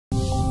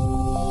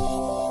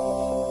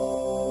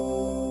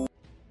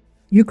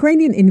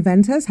Ukrainian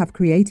inventors have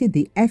created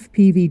the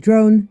FPV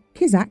drone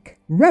Khizhak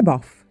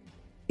RebOFF.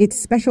 Its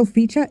special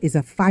feature is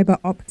a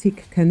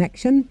fiber-optic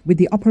connection with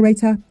the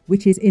operator,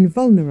 which is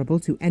invulnerable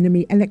to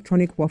enemy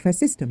electronic warfare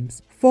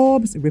systems.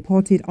 Forbes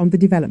reported on the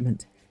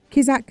development.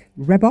 Khizhak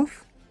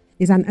RebOFF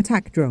is an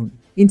attack drone.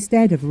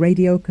 Instead of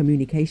radio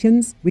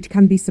communications, which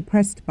can be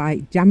suppressed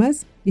by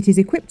jammers, it is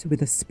equipped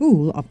with a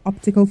spool of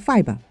optical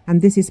fiber,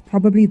 and this is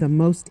probably the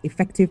most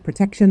effective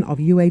protection of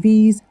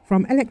UAVs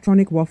from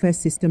electronic warfare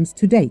systems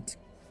to date.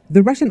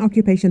 The Russian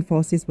occupation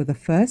forces were the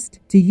first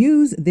to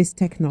use this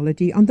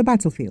technology on the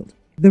battlefield.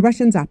 The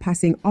Russians are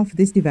passing off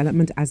this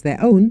development as their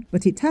own,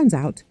 but it turns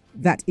out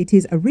that it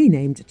is a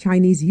renamed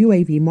Chinese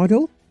UAV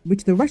model,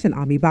 which the Russian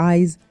army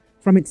buys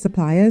from its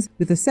suppliers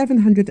with a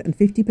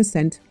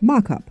 750%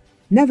 markup.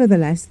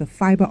 Nevertheless, the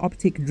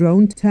fiber-optic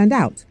drone turned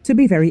out to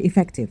be very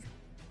effective.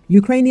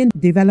 Ukrainian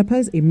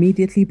developers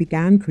immediately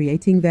began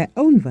creating their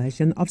own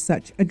version of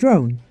such a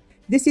drone.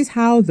 This is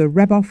how the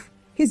RebOFF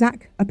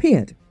Hizhak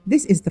appeared.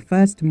 This is the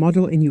first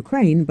model in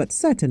Ukraine, but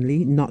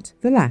certainly not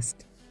the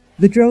last.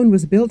 The drone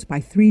was built by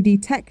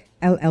 3D Tech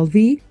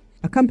LLV,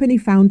 a company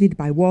founded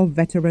by war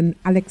veteran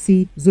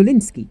Alexey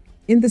Zhulinsky.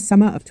 In the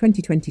summer of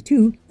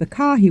 2022, the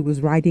car he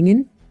was riding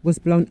in was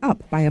blown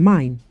up by a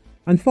mine.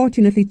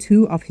 Unfortunately,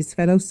 2 of his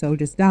fellow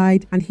soldiers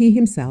died, and he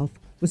himself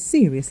was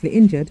seriously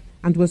injured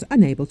and was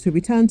unable to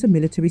return to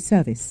military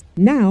service.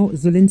 Now,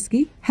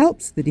 Zelenski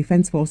helps the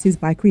defense forces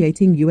by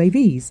creating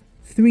UAVs.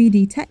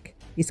 3D Tech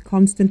is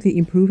constantly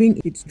improving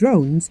its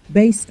drones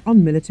based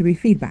on military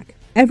feedback.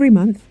 Every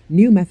month,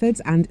 new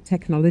methods and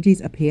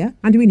technologies appear,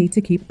 and we need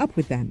to keep up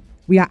with them.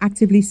 We are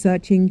actively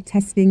searching,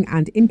 testing,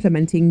 and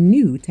implementing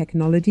new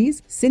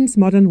technologies since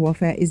modern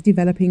warfare is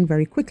developing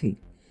very quickly.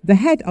 The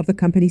head of the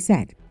company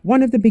said,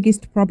 "One of the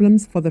biggest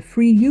problems for the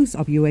free use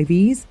of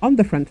UAVs on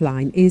the front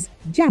line is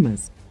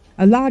jammers.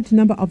 A large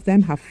number of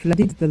them have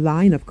flooded the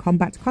line of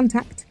combat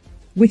contact,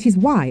 which is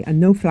why a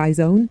no-fly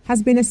zone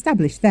has been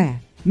established there.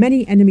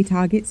 Many enemy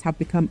targets have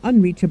become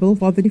unreachable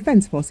for the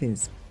defense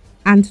forces.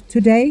 And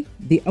today,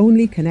 the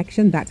only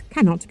connection that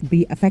cannot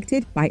be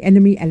affected by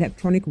enemy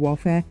electronic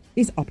warfare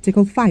is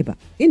optical fiber.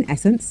 In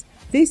essence,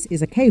 this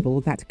is a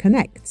cable that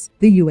connects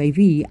the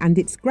UAV and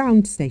its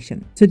ground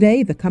station.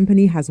 Today, the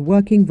company has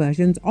working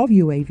versions of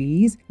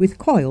UAVs with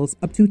coils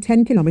up to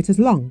 10 kilometers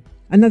long.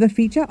 Another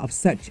feature of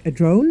such a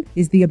drone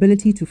is the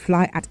ability to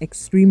fly at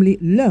extremely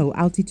low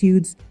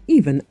altitudes,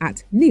 even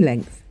at knee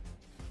length.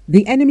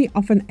 The enemy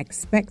often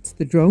expects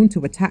the drone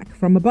to attack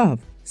from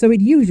above, so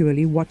it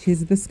usually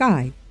watches the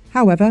sky.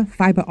 However,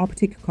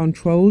 fiber-optic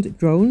controlled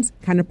drones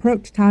can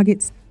approach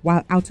targets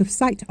while out of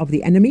sight of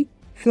the enemy,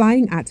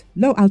 flying at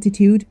low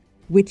altitude,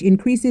 which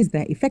increases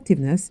their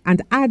effectiveness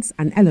and adds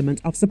an element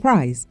of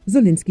surprise,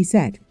 Zelenski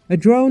said. A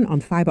drone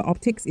on fiber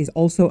optics is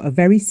also a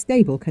very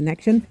stable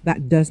connection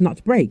that does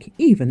not break,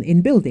 even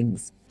in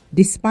buildings.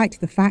 Despite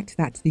the fact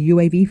that the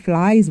UAV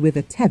flies with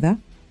a tether,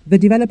 the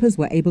developers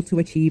were able to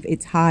achieve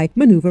its high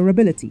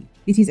maneuverability.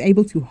 It is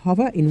able to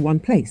hover in one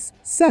place,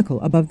 circle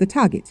above the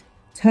target,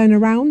 turn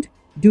around,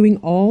 doing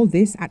all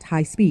this at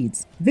high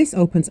speeds. This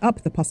opens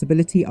up the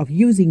possibility of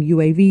using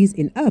UAVs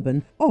in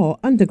urban or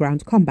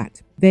underground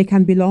combat. They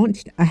can be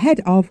launched ahead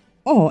of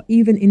or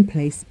even in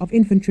place of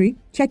infantry,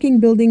 checking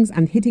buildings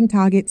and hitting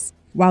targets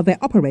while their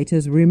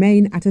operators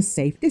remain at a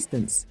safe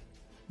distance,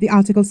 the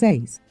article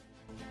says.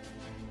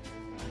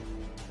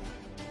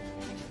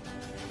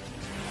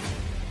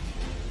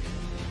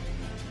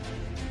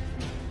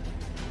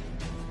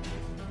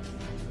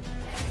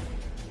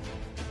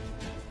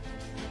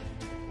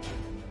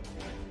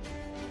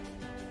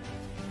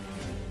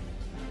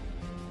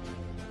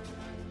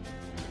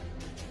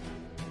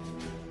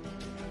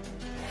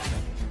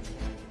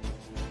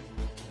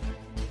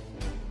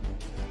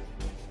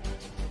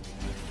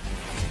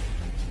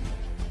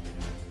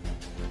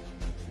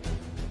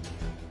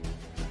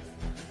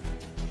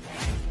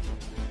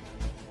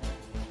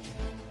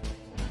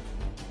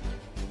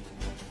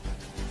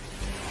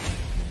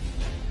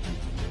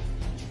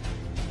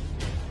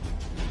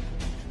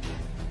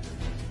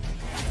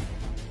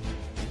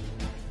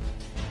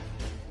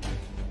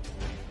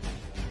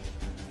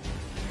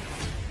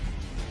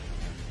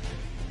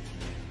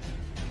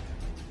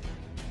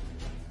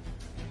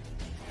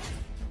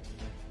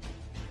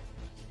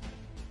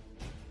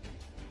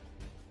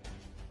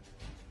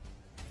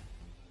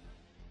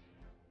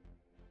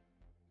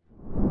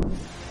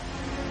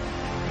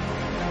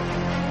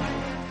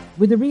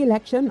 With the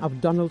re-election of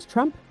Donald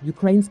Trump,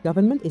 Ukraine's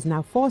government is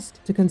now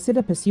forced to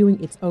consider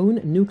pursuing its own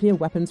nuclear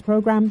weapons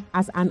program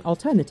as an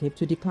alternative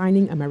to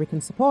declining American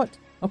support,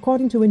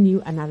 according to a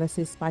new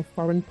analysis by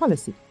Foreign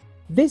Policy.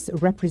 This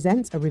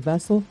represents a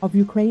reversal of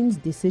Ukraine's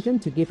decision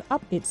to give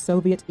up its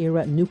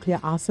Soviet-era nuclear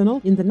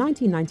arsenal in the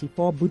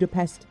 1994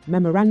 Budapest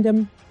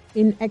Memorandum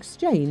in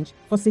exchange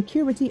for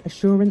security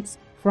assurance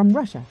from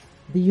Russia,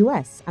 the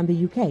US and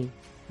the UK.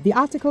 The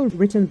article,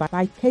 written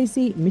by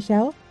Casey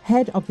Michel,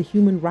 head of the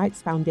Human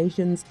Rights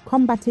Foundation's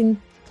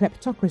Combating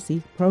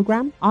Kleptocracy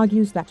program,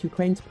 argues that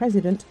Ukraine's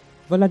President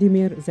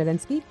Volodymyr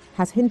Zelenski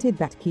has hinted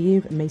that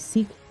Kyiv may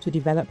seek to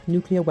develop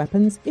nuclear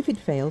weapons if it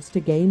fails to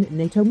gain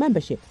NATO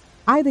membership.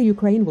 Either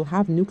Ukraine will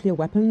have nuclear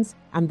weapons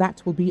and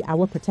that will be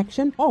our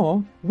protection,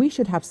 or we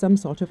should have some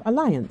sort of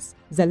alliance,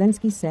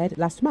 Zelensky said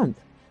last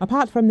month.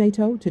 Apart from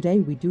NATO, today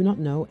we do not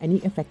know any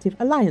effective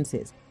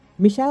alliances.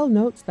 Michel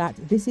notes that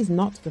this is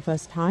not the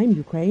first time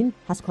Ukraine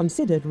has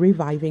considered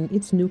reviving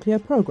its nuclear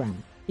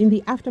program. In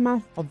the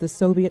aftermath of the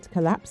Soviet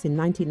collapse in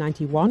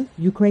 1991,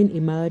 Ukraine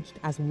emerged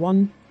as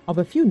one of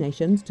a few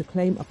nations to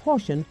claim a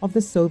portion of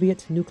the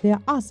Soviet nuclear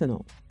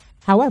arsenal.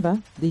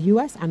 However, the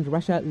US and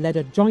Russia led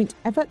a joint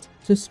effort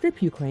to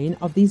strip Ukraine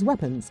of these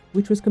weapons,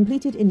 which was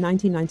completed in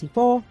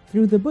 1994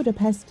 through the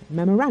Budapest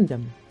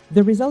Memorandum.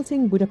 The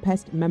resulting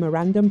Budapest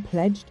Memorandum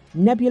pledged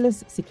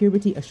nebulous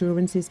security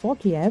assurances for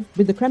Kiev,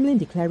 with the Kremlin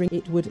declaring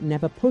it would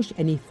never push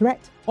any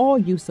threat or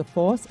use of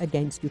force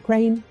against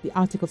Ukraine, the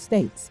article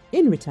states.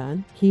 In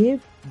return,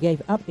 Kiev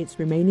gave up its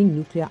remaining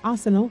nuclear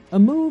arsenal, a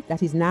move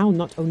that is now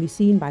not only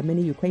seen by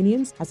many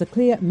Ukrainians as a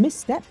clear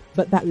misstep,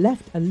 but that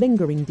left a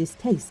lingering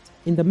distaste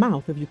in the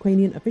mouth of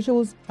Ukrainian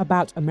officials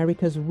about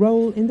America's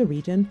role in the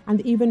region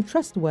and even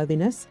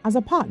trustworthiness as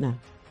a partner.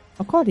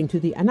 According to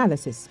the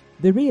analysis,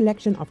 the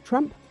re-election of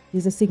Trump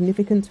is a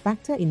significant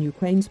factor in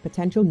Ukraine's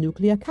potential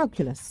nuclear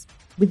calculus.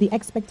 With the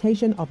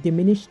expectation of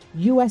diminished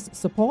US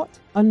support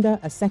under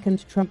a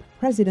second Trump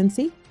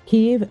presidency,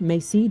 Kyiv may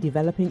see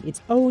developing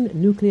its own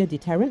nuclear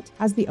deterrent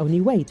as the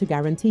only way to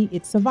guarantee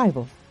its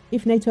survival.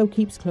 If NATO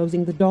keeps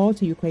closing the door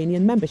to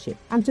Ukrainian membership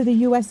and to the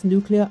US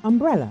nuclear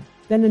umbrella,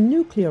 then a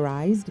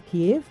nuclearized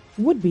Kyiv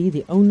would be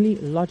the only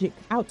logic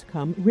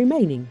outcome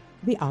remaining,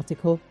 the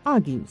article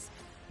argues.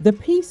 The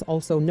piece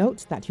also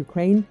notes that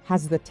Ukraine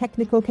has the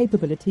technical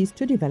capabilities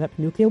to develop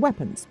nuclear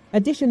weapons.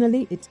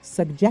 Additionally, it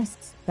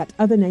suggests that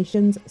other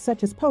nations,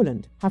 such as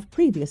Poland, have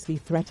previously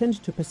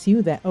threatened to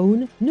pursue their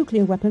own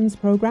nuclear weapons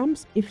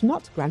programs if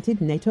not granted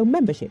NATO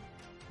membership.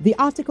 The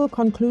article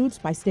concludes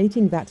by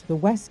stating that the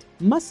West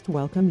must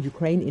welcome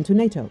Ukraine into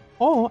NATO,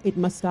 or it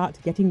must start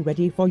getting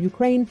ready for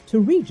Ukraine to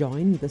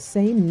rejoin the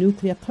same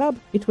nuclear club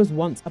it was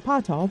once a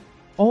part of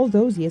all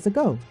those years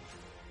ago.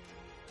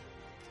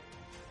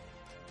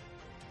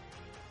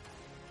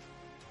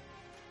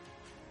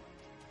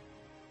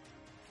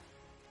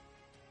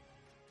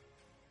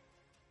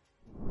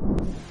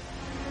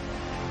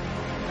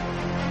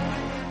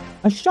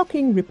 A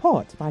shocking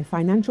report by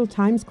Financial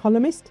Times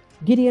columnist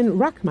Gideon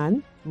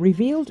Rachman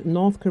revealed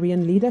North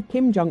Korean leader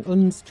Kim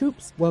Jong-un's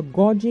troops were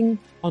gorging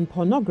on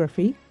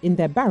pornography in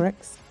their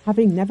barracks,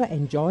 having never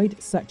enjoyed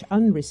such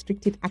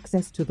unrestricted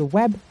access to the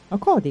web,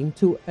 according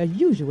to a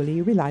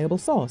usually reliable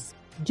source.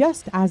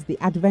 Just as the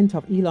advent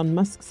of Elon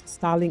Musk's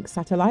Starlink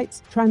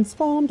satellites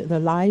transformed the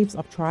lives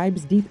of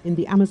tribes deep in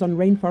the Amazon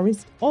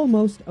rainforest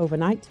almost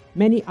overnight,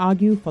 many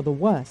argue for the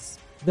worse.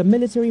 The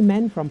military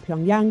men from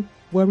Pyongyang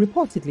were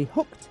reportedly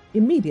hooked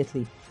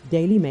immediately,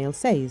 Daily Mail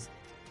says.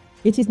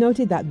 It is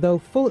noted that though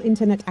full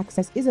internet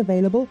access is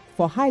available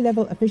for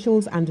high-level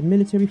officials and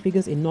military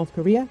figures in North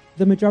Korea,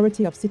 the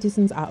majority of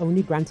citizens are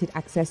only granted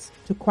access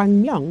to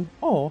Kwangmyong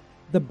or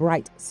the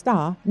Bright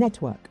Star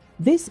network.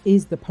 This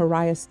is the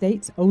pariah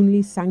state's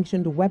only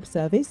sanctioned web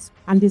service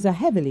and is a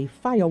heavily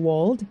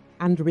firewalled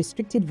and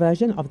restricted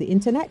version of the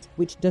internet,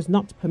 which does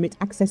not permit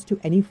access to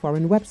any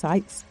foreign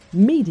websites,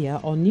 media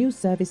or news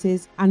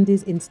services, and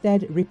is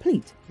instead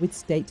replete with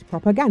state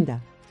propaganda.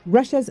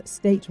 Russia's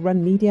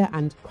state-run media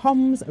and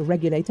comms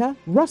regulator,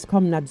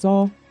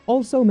 Roskomnadzor,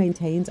 also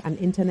maintains an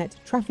internet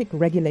traffic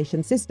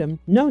regulation system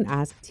known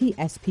as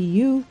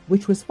TSPU,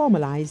 which was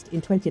formalized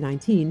in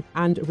 2019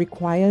 and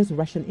requires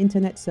Russian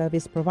internet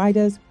service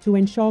providers to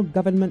ensure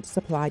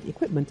government-supplied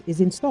equipment is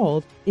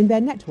installed in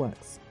their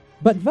networks.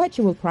 But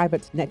virtual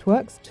private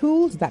networks,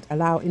 tools that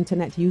allow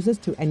internet users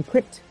to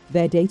encrypt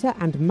their data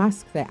and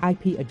mask their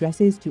IP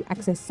addresses to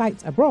access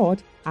sites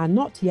abroad, are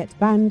not yet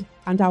banned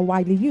and are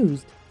widely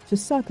used to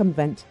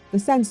circumvent the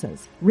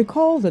censors.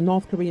 Recall the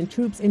North Korean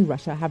troops in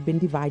Russia have been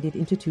divided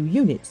into two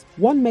units,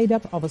 one made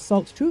up of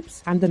assault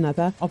troops and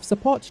another of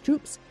support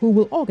troops who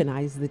will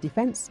organize the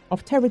defense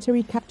of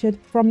territory captured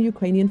from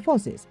Ukrainian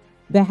forces.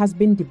 There has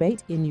been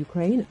debate in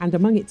Ukraine and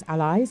among its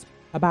allies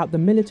about the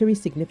military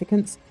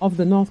significance of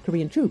the North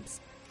Korean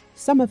troops.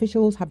 Some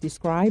officials have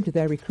described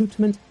their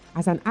recruitment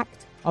as an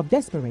act of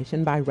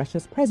desperation by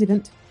Russia's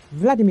president,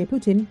 Vladimir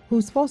Putin,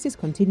 whose forces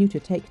continue to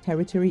take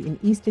territory in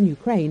eastern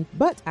Ukraine,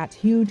 but at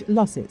huge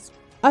losses.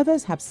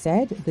 Others have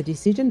said the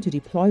decision to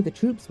deploy the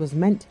troops was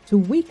meant to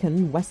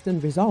weaken Western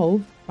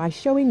resolve by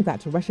showing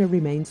that Russia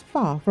remains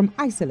far from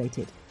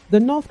isolated. The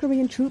North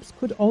Korean troops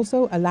could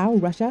also allow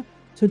Russia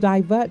to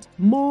divert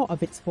more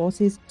of its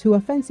forces to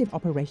offensive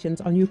operations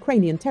on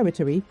Ukrainian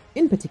territory,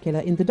 in particular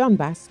in the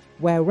Donbass,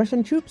 where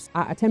Russian troops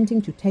are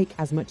attempting to take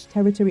as much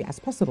territory as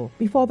possible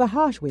before the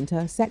harsh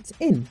winter sets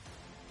in.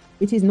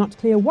 It is not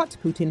clear what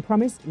Putin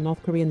promised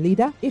North Korean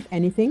leader, if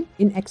anything,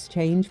 in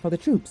exchange for the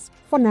troops.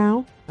 For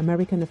now,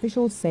 American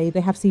officials say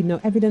they have seen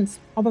no evidence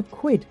of a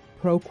quid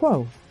pro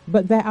quo.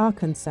 But there are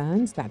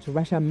concerns that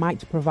Russia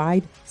might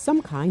provide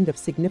some kind of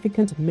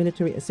significant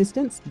military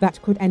assistance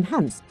that could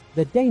enhance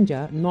the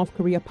danger North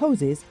Korea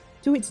poses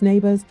to its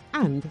neighbors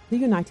and the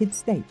United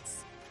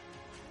States.